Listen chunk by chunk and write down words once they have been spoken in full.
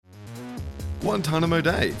Guantanamo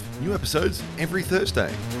Dave. New episodes every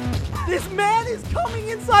Thursday. This man is coming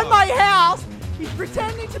inside my house. He's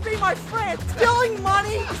pretending to be my friend, stealing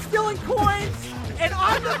money, stealing coins, and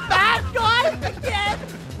I'm the bad guy again.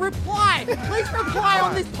 Reply. Please reply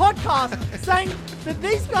on this podcast saying that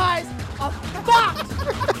these guys are fucked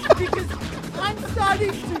because I'm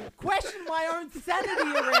starting to question my own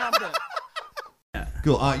sanity around it.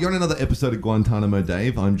 Cool. You're on another episode of Guantanamo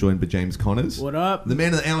Dave. I'm joined by James Connors. What up? The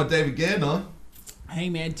man of the hour, David Gardner. Hey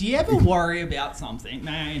man, do you ever worry about something?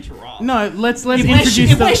 May I interrupt? No, let's If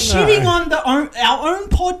introduce we're shitting on our own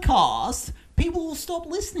podcast, people will stop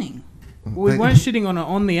listening. We weren't shitting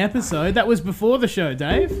on the episode. That was before the show,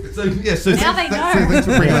 Dave. So Now they know. thanks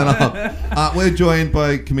for bringing that up. We're joined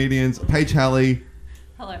by comedians Paige Halley.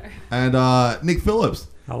 Hello. And Nick Phillips.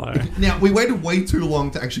 Hello. Now, we waited way too long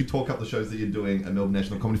to actually talk up the shows that you're doing at Melbourne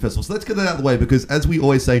National Comedy Festival. So let's get that out of the way because, as we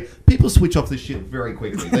always say, people switch off this shit very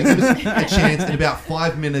quickly. They give us a chance, and about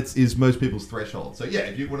 5 minutes is most people's threshold. So, yeah,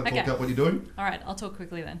 if you want to talk up what you're doing. All right, I'll talk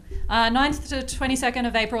quickly then. 9th to 22nd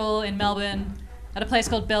of April in Melbourne at a place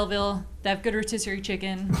called Belleville. They have good rotisserie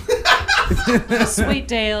chicken. Sweet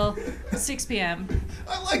Dale, 6 p.m.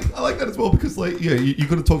 I like that as well because you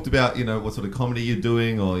could have talked about what sort of comedy you're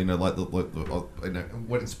doing or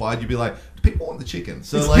what inspired you. Be like, people want the chicken,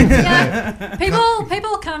 so yeah,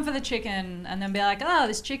 people come for the chicken and then be like, oh,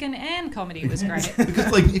 this chicken and comedy was great.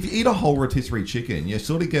 Because if you eat a whole rotisserie chicken, you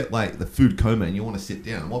sort of get the food coma and you want to sit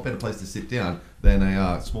down. What better place to sit down than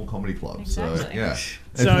a small comedy club? Exactly. So yeah.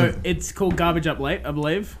 So it's called Garbage Up Late, I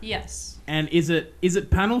believe. Yes. And is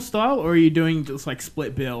it panel style or are you doing just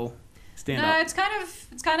split bill stand up? No, it's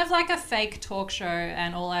kind of like a fake talk show,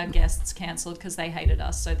 and all our guests cancelled because they hated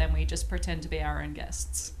us. So then we just pretend to be our own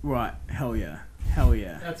guests. Right. Hell yeah.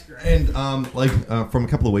 That's great. And from a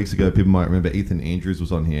couple of weeks ago, people might remember Ethan Andrews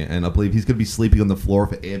was on here, and I believe he's going to be sleeping on the floor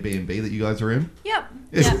of an Airbnb that you guys are in. Yep.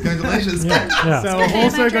 Yes, Yep. Congratulations. Yeah. So It's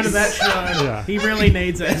also good go to that mattress. show. Yeah. He really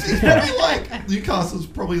needs it. He's probably Newcastle's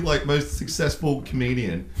probably most successful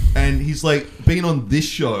comedian, and he's been on this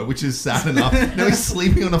show, which is sad enough. Now he's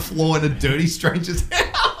sleeping on a floor in a dirty stranger's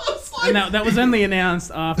house. And that was only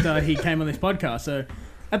announced after he came on this podcast. So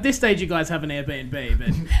at this stage, you guys have an Airbnb, but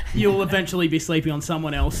you'll eventually be sleeping on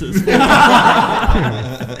someone else's.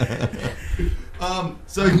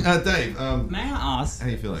 So Dave, May I ask? how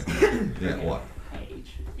you feeling? Yeah, what?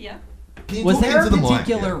 Paige, Yeah. Can you was talk there a into the mic?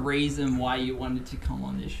 particular reason why you wanted to come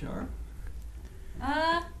on this show?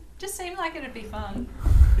 Just seemed like it'd be fun.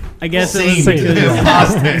 I guess it was Scene. because Yeah.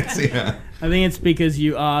 Past tense, yeah. I think it's because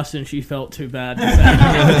you asked and she felt too bad to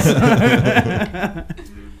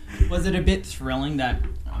say. Was it a bit thrilling that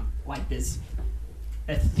there's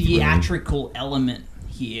a theatrical element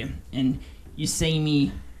here, and you see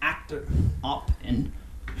me act up and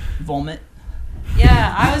vomit?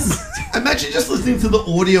 Yeah, I was. Imagine just listening to the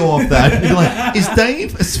audio of that. You're like, is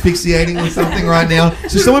Dave asphyxiating with something right now?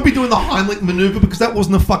 Should someone be doing the Heimlich maneuver? Because that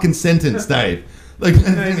wasn't a fucking sentence, Dave.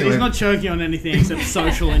 Anyway. He's not choking on anything except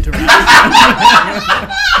social interaction.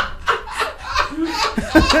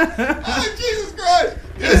 Oh, Jesus Christ!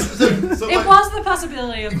 Yes, so It was the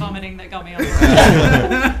possibility of vomiting that got me on the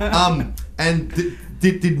road. And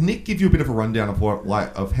did Nick give you a bit of a rundown of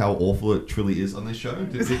of how awful it truly is on this show?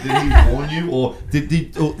 Did he warn you, or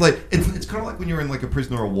it's kind of like when you're in a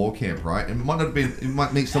prison or a war camp, right? And it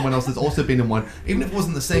might meet someone else that's also been in one, even if it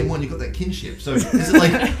wasn't the same one. You got that kinship. So is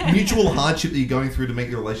it mutual hardship that you're going through to make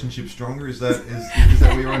your relationship stronger? Is that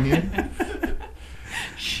what you're on here?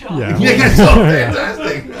 Sure. Yeah. Yeah, so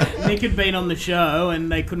fantastic. Nick had been on the show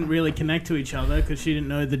and they couldn't really connect to each other because she didn't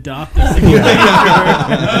know the darkness.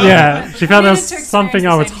 Yeah, she felt We there needed was to experience something the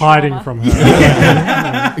I was same hiding trauma. from her.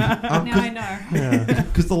 Now I know. Yeah.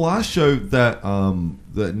 Because the last show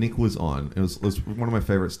that Nick was on, it was one of my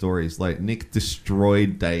favorite stories. Nick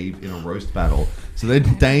destroyed Dave in a roast battle. So then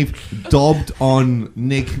Dave dobbed on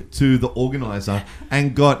Nick to the organizer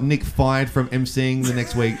and got Nick fired from emceeing the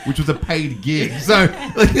next week, which was a paid gig. So,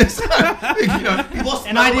 he lost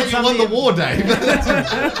And I when did you won the something- war, Dave.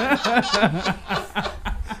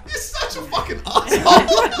 You're such a fucking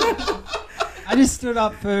asshole. I just stood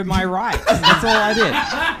up for my rights. That's all I did.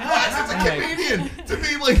 As a comedian, to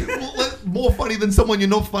be more funny than someone you're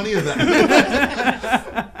not funnier than.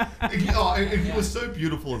 And he was so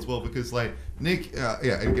beautiful as well because Nick,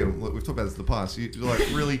 again, we've talked about this in the past. You're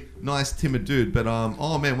really nice, timid dude, but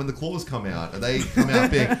oh man, when the claws come out, they come out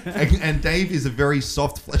big. And Dave is a very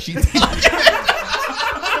soft, fleshy type.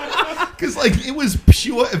 Because like it was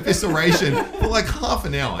pure evisceration for like half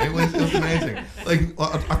an hour. It was amazing. Like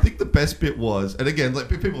I think the best bit was, and again, like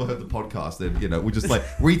people have heard the podcast, and we're just like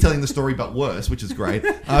retelling the story but worse, which is great.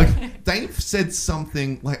 Dave said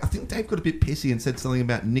something like, I think Dave got a bit pissy and said something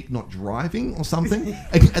about Nick not driving or something,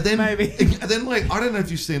 and then Maybe. and then like I don't know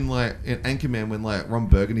if you've seen like in Anchorman when like Ron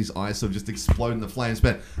Burgundy's eyes sort of just explode in the flames,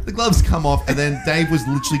 but the gloves come off, and then Dave was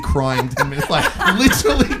literally crying 10 minutes, like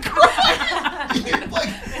literally crying. You, like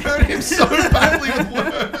hurt him so badly with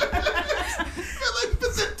words. But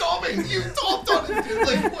the dobbing, you dobbed on it.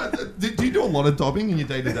 Like, what? Do you do a lot of dobbing in your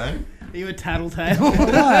day to day? Are you a tattletale?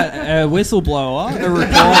 A whistleblower, a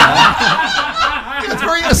reporter. It's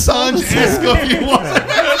very Assange-esque of you, wasn't it?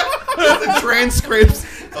 The transcripts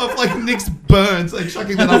of like Nick's burns, like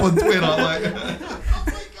chucking that up on Twitter, like. Oh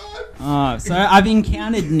my god. So I've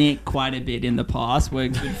encountered Nick quite a bit in the past. We're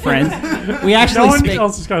good friends. We actually No one speak.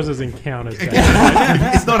 else describes as encounters.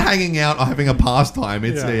 It's not hanging out or having a pastime.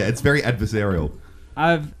 It's it's very adversarial.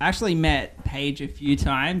 I've actually met Paige a few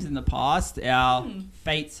times in the past. Our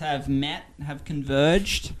fates have met, have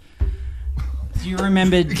converged. Do you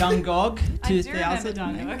remember Dungog? I do remember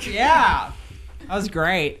Dungog. Yeah. That was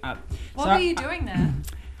great. What were you doing there?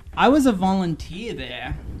 I was a volunteer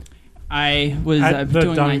there. I was At the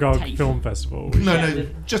doing my Dungog TAFE. Film Festival. Which No,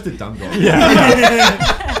 just a Dungog.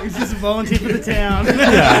 He's just a volunteer for the town.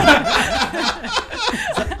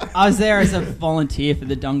 I was there as a volunteer for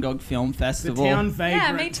the Dungog Film The Festival. town favorite.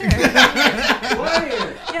 Yeah, me too. Were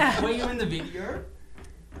you? Yeah. Were you in the video?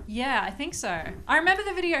 Yeah, I think so. I remember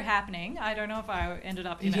the video happening. I don't know if I ended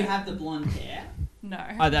up in Did you it. have the blonde hair? No.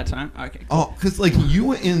 At that time? Okay. Cool. Oh, because like you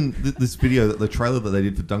were in this video, the trailer that they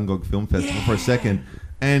did for Dungog Film Festival for a second,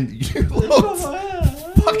 and you looked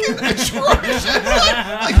fucking atrocious.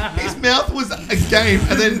 Like his mouth was a game,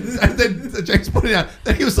 and then James pointed out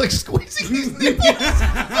that he was like squeezing his nipples.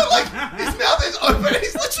 So, like his mouth is open, and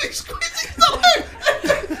he's literally squeezing something. And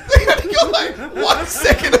then they only got like 1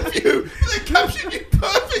 second of you, and they captured you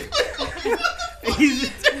perfectly.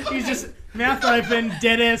 He's just mouth open,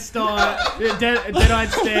 dead-eyed stare,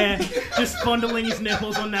 just fondling his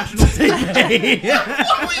nipples on national TV.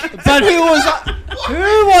 But who was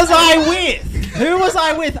I with? Who was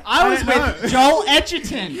I with? I was with Joel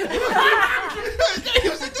Edgerton. He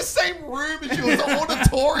was in the same room as you, it was an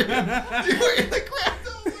auditorium. You were in the crowd.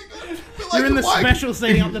 Oh my god! But, like, You're in the why- special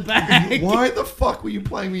seating up the back. Why the fuck were you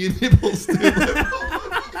playing with your nipples? Dude?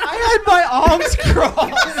 I had my arms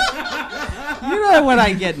crossed. You know when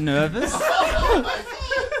I get nervous.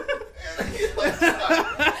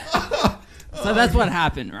 So that's what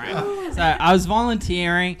happened, right? So I was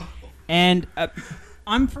volunteering, and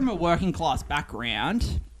I'm from a working class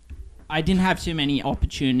background. I didn't have too many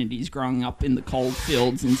opportunities growing up in the cold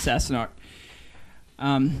fields in Cessnock.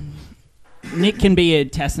 Nick can be a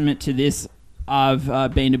testament to this.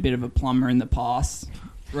 I've been a bit of a plumber in the past,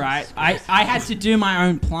 right? I had to do my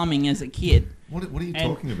own plumbing as a kid. What are you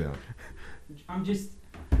talking about? I'm just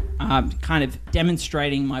kind of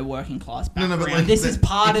demonstrating my working class background. but like, this is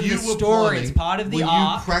part if of the you were story. plumbing, It's part of the were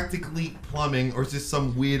art. you practically plumbing, or is this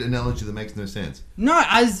some weird analogy that makes no sense? No,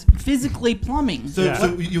 I was physically plumbing. So, Yeah.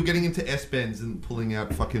 so you're getting into S-bends and pulling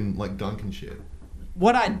out fucking like gunk and shit.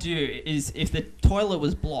 What I'd do is, if the toilet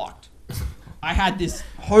was blocked, I had this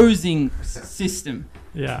hosing system,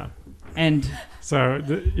 Yeah. and So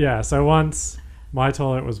so once my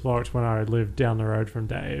toilet was blocked when I lived down the road from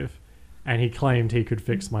Dave, and he claimed he could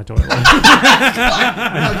fix my toilet. and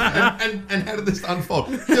how did this unfold?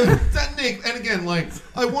 That Nick, and again, like,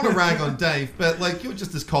 I want to rag on Dave, but like, you're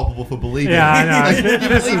just as culpable for believing. Yeah, I know. Like, you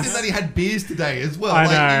This believed is- that he had beers today as well. I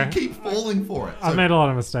like, know. you keep falling for it. I've So, made a lot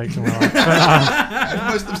of mistakes in my life. But, and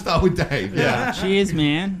most of them start with Dave. Yeah. cheers,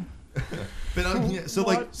 man. But yeah, so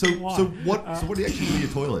What? like, so what do you actually do to your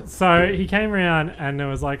toilet? so he came around and there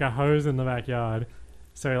was like a hose in the backyard.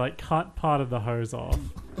 So he like cut part of the hose off.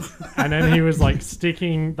 And then he was like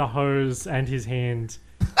sticking the hose and his hand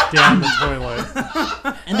down the toilet.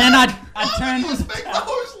 And then I'd All turn you do is make the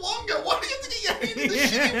hose longer. Why do you have to get your hand in the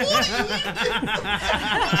shit?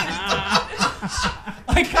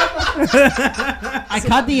 I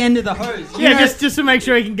cut the end of the hose. You Yeah, know- just to make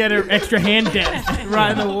sure he can get an extra hand depth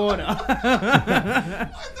right in the water.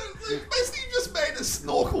 Basically, you just made a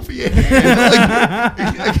snorkel for your hand.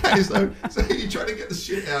 Like, okay, so you try to get the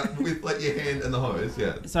shit out with like your hand and the hose,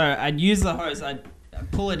 yeah. So I'd use the hose, I'd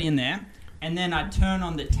pull it in there, and then I'd turn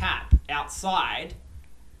on the tap outside.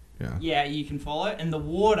 Yeah. Yeah, you can follow. And the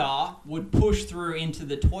water would push through into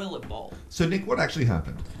the toilet bowl. So Nick, what actually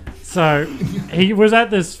happened? So he was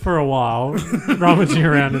at this for a while, rummaging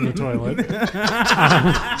around in the toilet.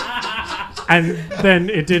 And then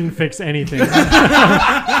it didn't fix anything.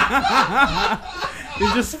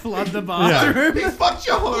 You just flood the bathroom. He fucked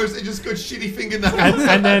your hose and just got shitty fingernails.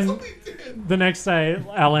 And then That's what he did. the next day,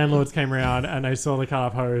 our landlords came around and they saw the cut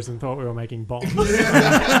up hose and thought we were making bombs.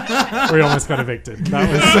 We almost got evicted. That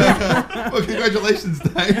was Well, congratulations,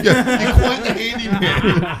 Dave. You're quite the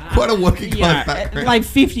handyman. Quite a working class background. like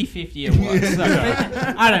 50-50 it was. So,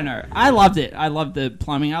 but I don't know. I loved it. I loved the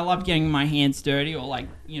plumbing. I loved getting my hands dirty or like,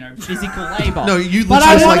 physical labor. No, you But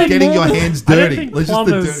I literally like wanted getting more your than- hands I don't dirty. think Like, just the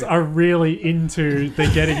plumbers dirty. are really into the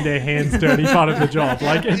getting their hands dirty part of the job.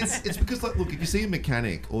 Like It's because like look, if you see a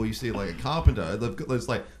mechanic or you see like a carpenter, they've got those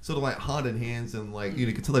like sort of like hardened hands and like you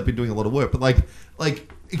can tell they've been doing a lot of work. But like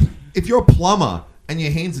if you're a plumber and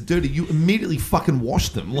your hands are dirty, you immediately fucking wash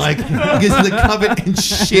them like because they're covered in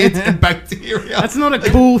shit and bacteria. That's not a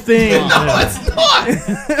cool thing. No, it's not.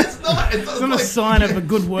 It's not. It's not a sign of a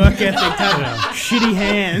good work ethic to have shitty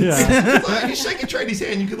hands. Yeah. It's like, you shake a tradie's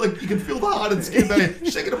hand, you can feel the hardened skin down here.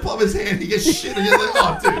 Shaking a plumber's hand, he gets shit, and you're like,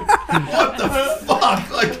 oh, dude, what the fuck?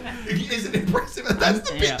 Like, is it impressive? And that's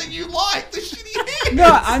the bit Yeah. that you like, the shitty hands. No,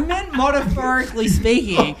 I meant metaphorically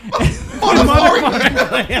speaking.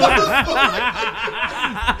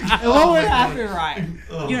 What would happen, right?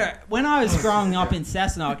 When I was growing up in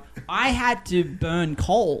Cessnock, I had to burn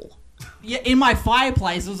coal. Yeah, in my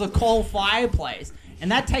fireplace, it was a coal fireplace,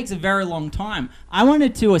 and that takes a very long time. I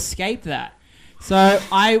wanted to escape that, so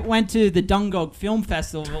I went to the Dungog Film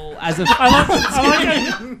Festival as a. I like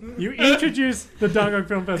how you introduced the Dungog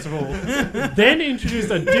Film Festival, then introduced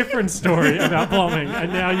a different story about plumbing,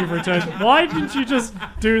 and now you've returned. Why didn't you just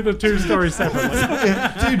do the two stories separately?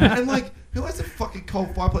 Dude, and like, who has a fucking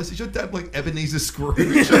cold fireplace? Is your dad like Ebenezer Scrooge?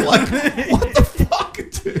 You're like, what the fuck,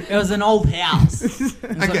 dude? It was an old house.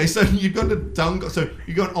 Okay, so you've gone to Dungog. So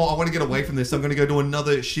you're going, oh, I want to get away from this. So I'm going to go to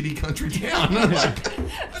another shitty country town. Like,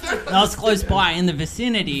 That was close by in the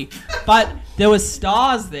vicinity, but there was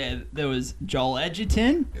stars there. There was Joel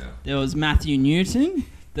Edgerton. Yeah. There was Matthew Newton.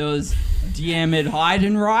 There was Diarmaid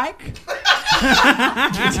Heidenreich.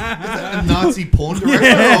 a Nazi porn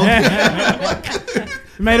director.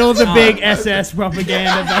 Made all the big SS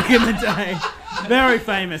propaganda back in the day. Very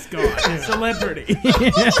famous guy. Celebrity.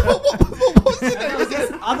 What was the name of This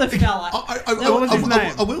that? other fella. What was his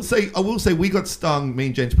name? I will say we got stung, me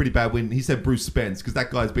and James, pretty bad when he said Bruce Spence because that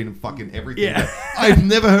guy's been in fucking everything. Yeah. I've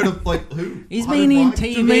never heard of like who. He's been in Heidenreich?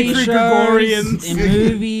 TV Dimitri shows, Gregorians. in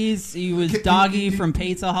movies. He was Can- Dougie can- from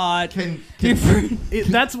Pizza Hut. Can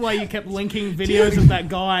That's why you kept linking videos of that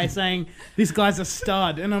guy saying, this guy's a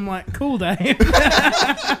stud. And I'm like, cool, Dave.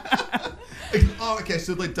 oh, okay.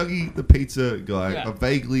 So like Dougie, the pizza guy, Yeah. I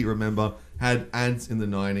vaguely remember had ads in the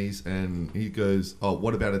 90s, and he goes, "Oh,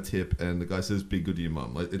 what about a tip?" And the guy says, "Be good to your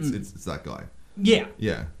mum." Like it's that guy. Yeah.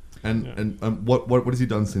 Yeah. And what has he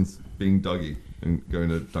done since being Dougie and going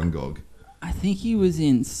to Dungog? I think he was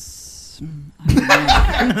in.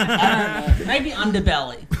 I don't know. Maybe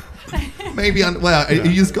Underbelly. Maybe wow, are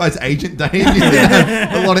you this guy's agent, Dave? You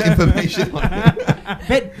have a lot of information on him.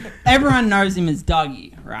 But everyone knows him as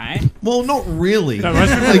Dougie, right? Well, not really. No,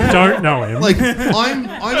 most people don't know him. Like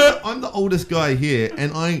I'm the oldest guy here,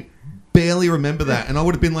 and I barely remember that, and I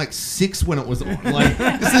would have been like 6 when it was on. Like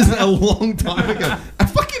this is a long time ago. A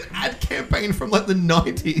fucking ad campaign from like the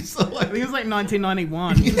 90s. So, I like, think it was like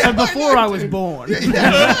 1991. Yeah, so before I I know, was dude. born.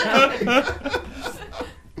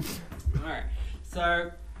 Alright.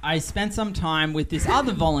 So I spent some time with this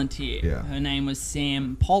other volunteer. Yeah. Her name was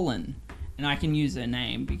Sam Pollen. And I can use her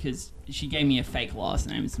name because she gave me a fake last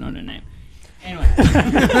name. It's not her name. Anyway. But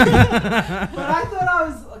I thought I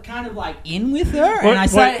was kind of like in with her. And I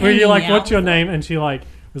started were you hanging like, out what's your with her. name? And she like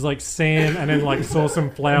was like Sam, and then like saw some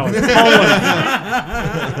flowers. Pollen.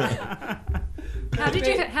 How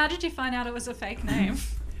did you find out it was a fake name?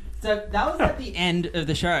 So that was at the end of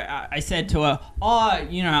the show. I said to her,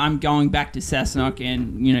 I'm going back to Cessnock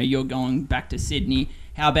and, you're going back to Sydney.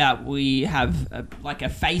 How about we have a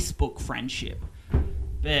Facebook friendship?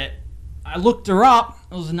 But I looked her up.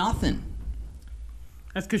 It was nothing.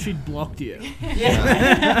 That's because she'd blocked you.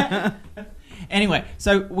 Yeah. Anyway,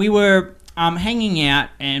 so we were hanging out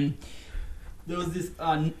and there was this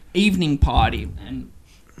evening party and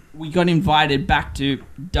we got invited back to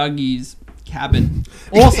Dougie's cabin.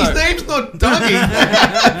 Also, his name's not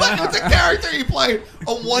Dougie. It's a character he played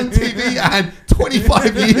on one TV ad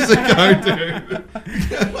 25 years ago, dude.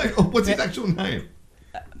 Like, what's his actual name?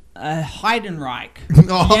 Heidenreich.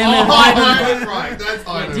 Oh, Heidenreich. right. That's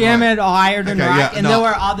Heidenreich. Diarmaid Heidenreich. Okay, yeah, and no. there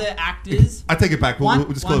were other actors. I take it back. We'll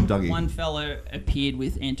just call him Dougie. One fellow appeared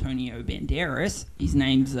with Antonio Banderas. His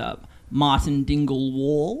name's Martin Dingle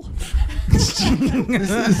Wall. This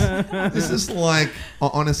is like,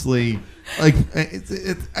 honestly, like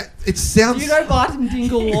it sounds. Do you know Martin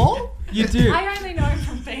Dingle Wall? You do. I only know him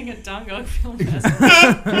from being a Dungo film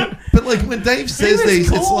festival. But like when Dave He says was these,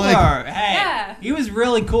 cool, it's like. though. Hey, Yeah. he was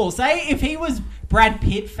really cool. Say if he was Brad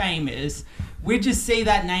Pitt famous, we'd just see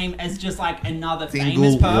that name as just like another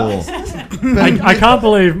famous Dingle person. I can't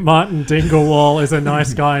believe Martin Dinglewall is a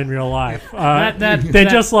nice guy in real life. They're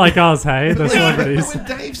just like us, hey? The celebrities. When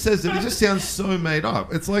Dave says it just sounds so made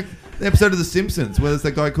up. It's like the episode of The Simpsons where there's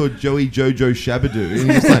that guy called Joey Jojo Shabadoo.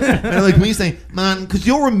 And he's like, and like when you say Martin, because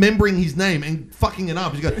you're remembering his name and fucking it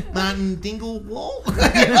up, you go, Martin Dinglewall?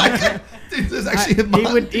 Like, there's actually a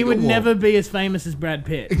Martin He would Dinglewall. never be as famous as Brad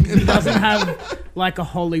Pitt. He doesn't have like a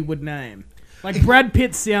Hollywood name. Like Brad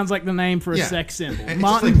Pitt sounds like the name for a Yeah. sex symbol. And it's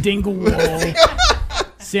Martin just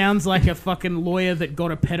Dinglewall sounds like a fucking lawyer that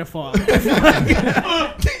got a pedophile.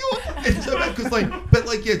 It's so bad because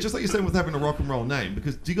but yeah, just like you're saying with having a rock and roll name,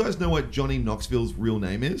 because do you guys know what Johnny Knoxville's real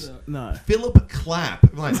name is? No. Philip Clapp.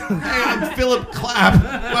 I'm like, hey, I'm Philip Clapp.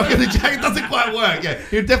 Welcome to Jack. It doesn't quite work. Yeah,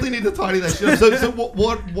 you definitely need to tidy that shit up. So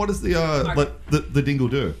what does the Dingle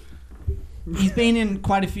do? He's been in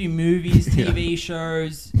quite a few movies, TV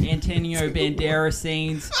shows, Antonio Banderas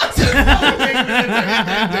scenes.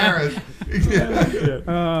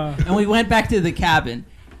 And we went back to the cabin.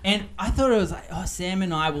 And I thought it was like, oh, Sam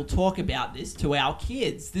and I will talk about this to our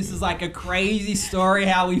kids. This is like a crazy story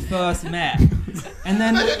how we first met. And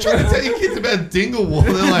then You're trying to tell your kids about Dinglewall.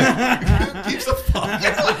 They're like, who gives a fuck?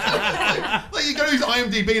 Like you go to his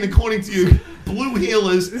IMDb and according to you, blue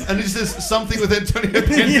healers, and it says something with Antonio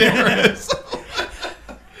Banderas.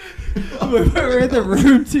 we were in the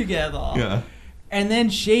room together. Yeah. And then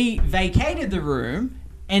she vacated the room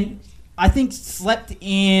and I think slept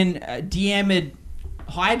in Diarmaid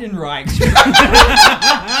Heidenreich.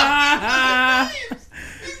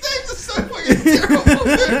 These names are so fucking terrible.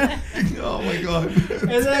 Oh my god.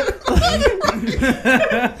 And then,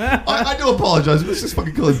 I do apologize. Let's just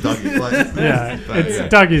fucking call him Dougie. Like, Yeah, this is bad. it's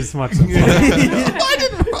Dougie's much simpler. I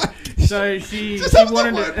didn't write. So she Just having the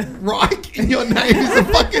wanted word to, Reich in your name is a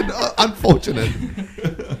fucking unfortunate.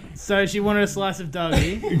 so she wanted a slice of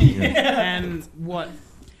Dougie. And what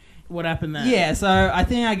happened there? yeah, so I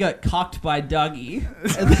think I got cucked by Dougie.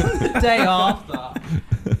 And then the day after,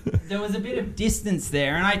 there was a bit of distance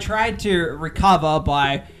there, and I tried to recover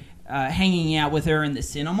by hanging out with her in the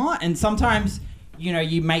cinema. And sometimes, you know,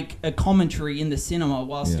 you make a commentary in the cinema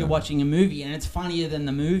whilst you're watching a movie, and it's funnier than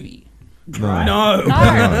the movie. No. No,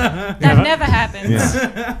 that never happens.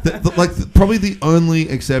 Yeah. Probably the only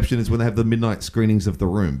exception is when they have the midnight screenings of The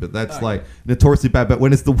Room, but that's like notoriously bad. But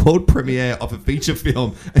when it's the world premiere of a feature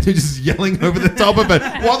film and you're just yelling over the top of it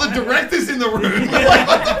while the director's in the room, like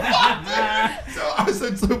what the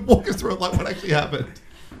fuck? So walk us through it, like what actually happened.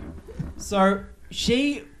 So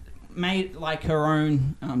she made like her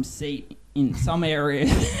own seat in some area.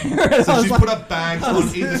 So she's put up bags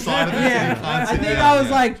on either side of it. Yeah, so you can't I sit think down. I was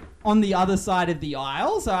like on the other side of the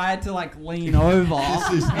aisle, so I had to like lean over.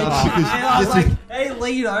 This is and nuts, because I was this like, is- "Hey,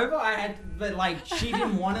 lean over." I had, but like she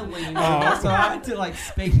didn't want to lean over, so I had to like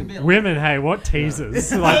speak a bit. Women, hey, what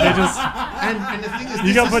teasers? Like they just and the thing is, you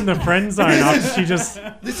this got is- put in the friend zone up. She just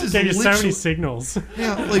This is gave you so many literally- signals.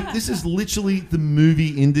 Yeah, like this is literally the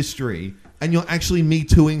movie industry, and you're actually Me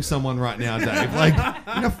Tooing someone right now, Dave. Like,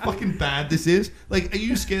 you know how fucking bad this is? Like, are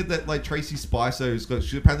you scared that like Tracy Spicer's got?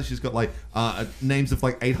 Apparently, she's got like names of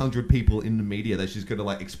like 800 people in the media that she's going to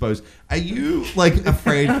like expose. Are you like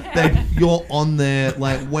afraid that you're on there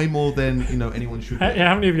like way more than anyone should? Be?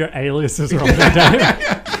 How many of your aliases are on there, Dave?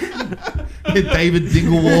 David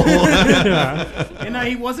Dinglewall. You know,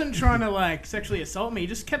 he wasn't trying to like sexually assault me. He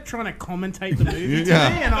just kept trying to commentate the movie to Yeah.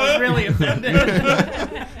 me, and I was really offended.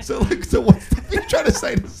 So what's the thing you're trying to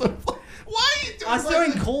say to someone? Why are you doing? I was like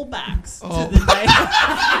doing this? callbacks Oh. to the day.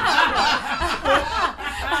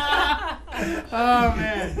 Oh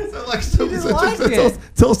man. So, like,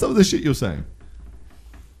 tell us some of the shit you're saying.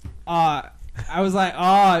 I was like,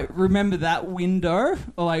 oh, remember that window?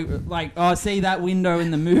 Or like, oh, see that window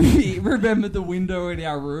in the movie? Remember the window in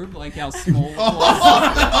our room? Like how small it was?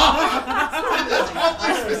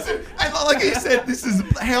 And like you said, this is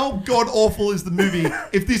how god awful is the movie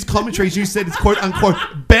if this commentary, as you said, is quote unquote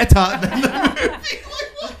better than the movie. Like,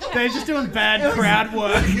 what the They're just doing bad crowd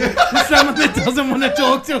work. There's someone that doesn't want to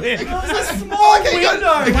talk to him. Small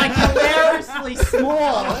window, like hilariously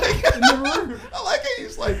small in the room. I like how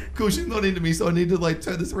he's like, cool, she's not into me, so I need to like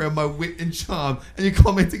turn this around my wit and charm. And you're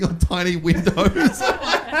commenting on tiny windows.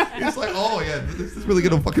 It's like, oh yeah, this is really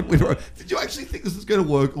gonna fucking window. Did you actually think this was gonna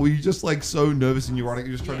work, or were you just like so nervous and neurotic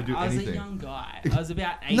you're just trying to do I was anything? a young guy. I was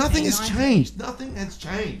about 18. Nothing has 19. changed. Nothing has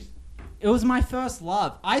changed. It was my first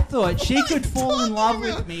love. I thought she What are could you fall in talking love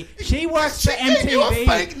about? with me. She works She for gave you a MTV.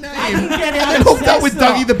 fake name. I can get out And of hooked up with Cessna.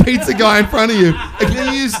 Dougie the pizza guy in front of you. And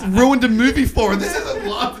then you just ruined a movie for her. This isn't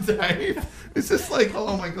love, Dave. It's just like,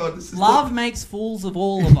 oh my god, this is Love makes fools of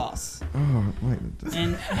all of us. Oh, wait.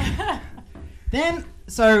 And then,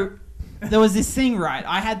 so there was this thing, right?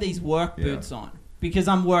 I had these work Yeah. boots on because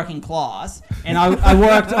I'm working class, and I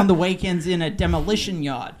worked on the weekends in a demolition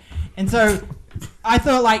yard. And so I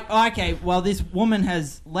thought, like, oh, okay, well, this woman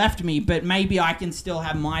has left me, but maybe I can still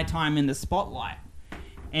have my time in the spotlight.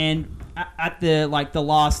 And at the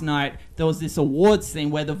last night, there was this awards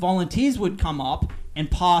thing where the volunteers would come up and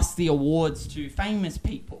pass the awards to famous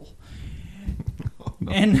people.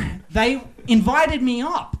 And they invited me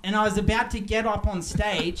up, and I was about to get up on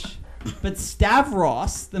stage, but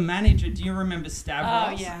Stavros, the manager, do you remember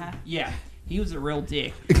Stavros? Oh, yeah. Yeah, he was a real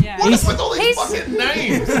dick. Yeah. What is with all these He's- fucking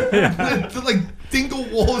names? They're like Dingle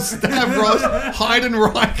Wars, Stavros,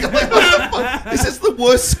 Heidenreich. Like, what the fuck? This is the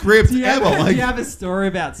worst script Do you, ever. have, do Like, you have a story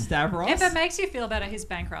about Stavros? If it makes you feel better, he's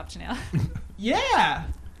bankrupt now. Yeah,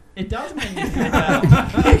 it does make me feel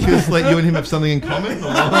better. because like you and him have something in common. Or,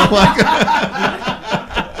 like,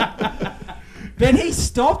 But he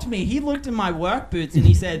stopped me. He looked at my work boots and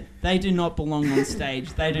he said, "They do not belong on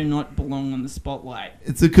stage. They do not belong on the spotlight."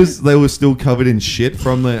 it's because they were still covered in shit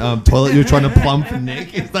from the toilet you were trying to plumb for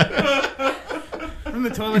Nick. Is that? From the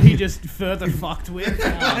toilet he just further fucked with.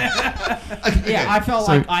 Yeah, I felt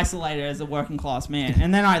So- like isolated as a working class man.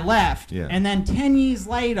 And then I left. Yeah. And then 10 years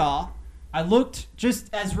later, I looked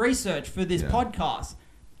just as research for this Yeah. podcast.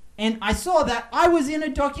 And I saw that I was in a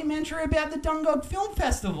documentary about the Dungog Film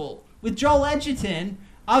Festival with Joel Edgerton.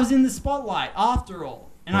 I was in the spotlight after all.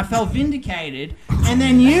 And I felt vindicated. And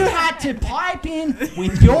then you had to pipe in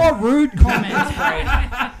with your rude comments, Brady.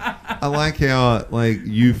 I like how like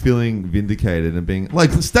you feeling vindicated and being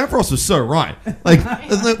like Stavros was so right. Like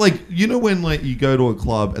isn't it like you know when like you go to a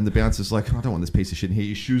club and the bouncer's like, oh, I don't want this piece of shit in here.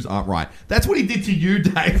 Your shoes aren't right. That's what he did to you,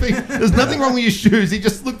 Dave. There's nothing wrong with your shoes. He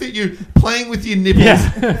just looked at you playing with your nipples,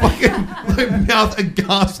 Yeah. fucking like mouth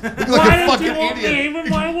aghast, looking like Why a don't fucking you want idiot. me with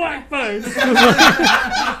my work boots?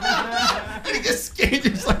 And he just scared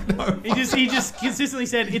you. He's like, no. He just consistently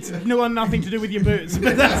said it's nothing to do with your boots,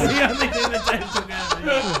 but that's the only thing that Dave took out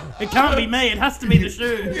of it. It can't be me. It has to be the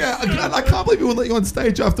shoe. Yeah, I can't believe he would let you on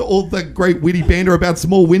stage after all that great witty banter about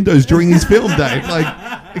small windows during his film, Dave. Like,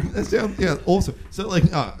 that sounds awesome. So like,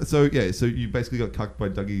 so you basically got cucked by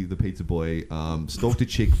Dougie the pizza boy, stalked a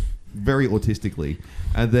chick very autistically,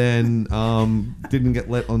 and then didn't get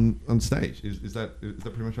let on stage. Is that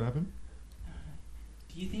pretty much what happened?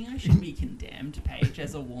 Do you think I should be condemned, Paige,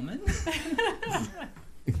 as a woman?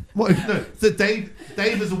 What? No. So Dave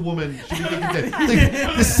as a woman should be condemned.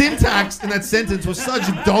 The syntax in that sentence was such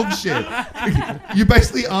dog shit. You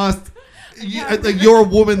basically asked, you're a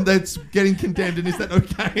woman that's getting condemned, and is that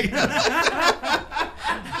okay?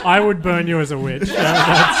 I would burn you as a witch.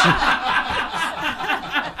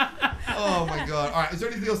 Oh my god! All right, is there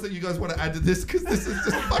anything else that you guys want to add to this? Because this is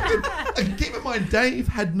just fucking. Keep in mind, Dave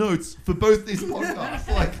had notes for both these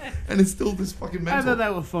podcasts, and it's still this fucking I mental. thought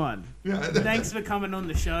they were fun. Yeah, Thanks for coming on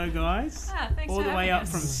the show, guys. Thanks All for the way having up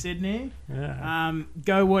from us. Sydney. Yeah.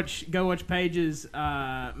 Go watch Paige's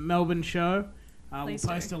Melbourne show. We'll Please do.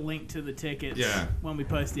 post a link to the tickets Yeah. when we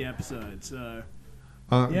post the episode. So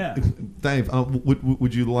Yeah. Dave,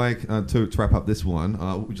 would you like to wrap up this one?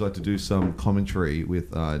 Would you like to do some commentary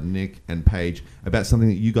with Nick and Paige about something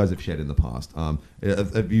that you guys have shared in the past?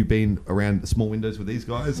 Have you been around small windows with these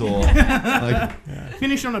guys, or like?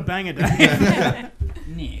 finish on a banger, Dave.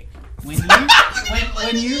 Nick, when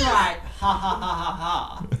you write ha ha ha ha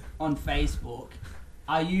ha on Facebook,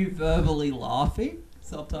 are you verbally laughing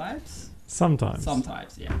sometimes? Sometimes.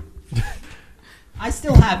 Sometimes, yeah. I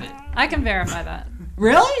still have it. I can verify that. He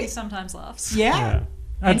Really? sometimes laughs. Yeah. Yeah. And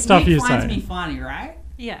That's stuff Nick you finds say. me funny, right?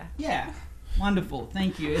 Yeah. Yeah. Wonderful.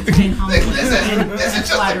 Thank you. It's been humbling. This is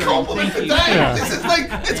just a Flattering. compliment Thank for you. Dave. Yeah. This is like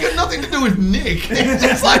it's got nothing to do with Nick. It's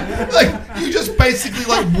just like you just basically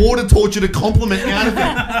like water tortured a compliment out of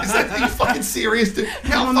him. Is that are you fucking serious? Dude?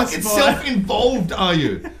 How on the fucking spot. self-involved are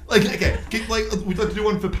you? Like, okay, we'd like to do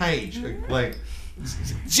one for Paige. Like,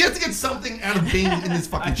 She has to get something out of being in this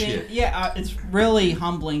fucking shit. Yeah, it's really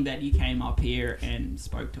humbling that you came up here and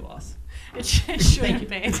spoke to us. It shouldn't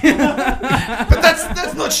be. But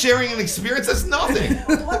that's not sharing an experience. That's nothing.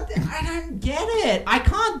 What I don't get it. I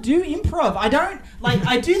can't do improv. I don't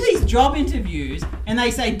I do these job interviews and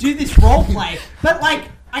they say do this role play, but I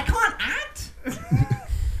can't act.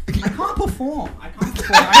 I can't perform.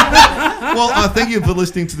 Well, thank you for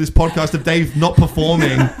listening to this podcast of Dave not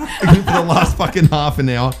performing for the last fucking half an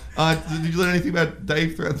hour. Did you learn anything about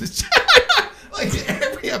Dave throughout this? Like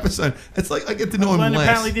every episode, it's like I get to know him less.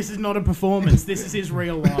 Apparently, this is not a performance. This is his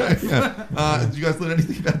real life. Yeah. Did you guys learn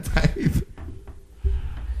anything about Dave?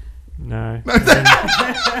 No.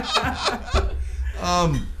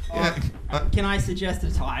 Can I suggest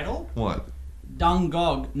a title? What?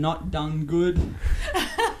 Dungog, not done good.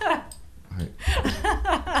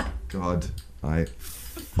 God, I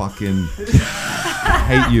fucking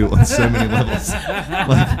hate you on so many levels.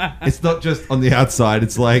 Like, it's not just on the outside;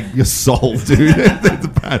 it's like your soul, dude. It's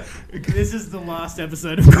bad. This is the last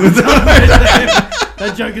episode of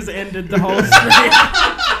That joke has ended the whole stream.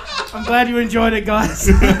 I'm glad you enjoyed it, guys.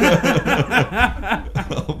 Oh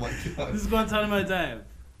my God. This is Guantanamo Dave.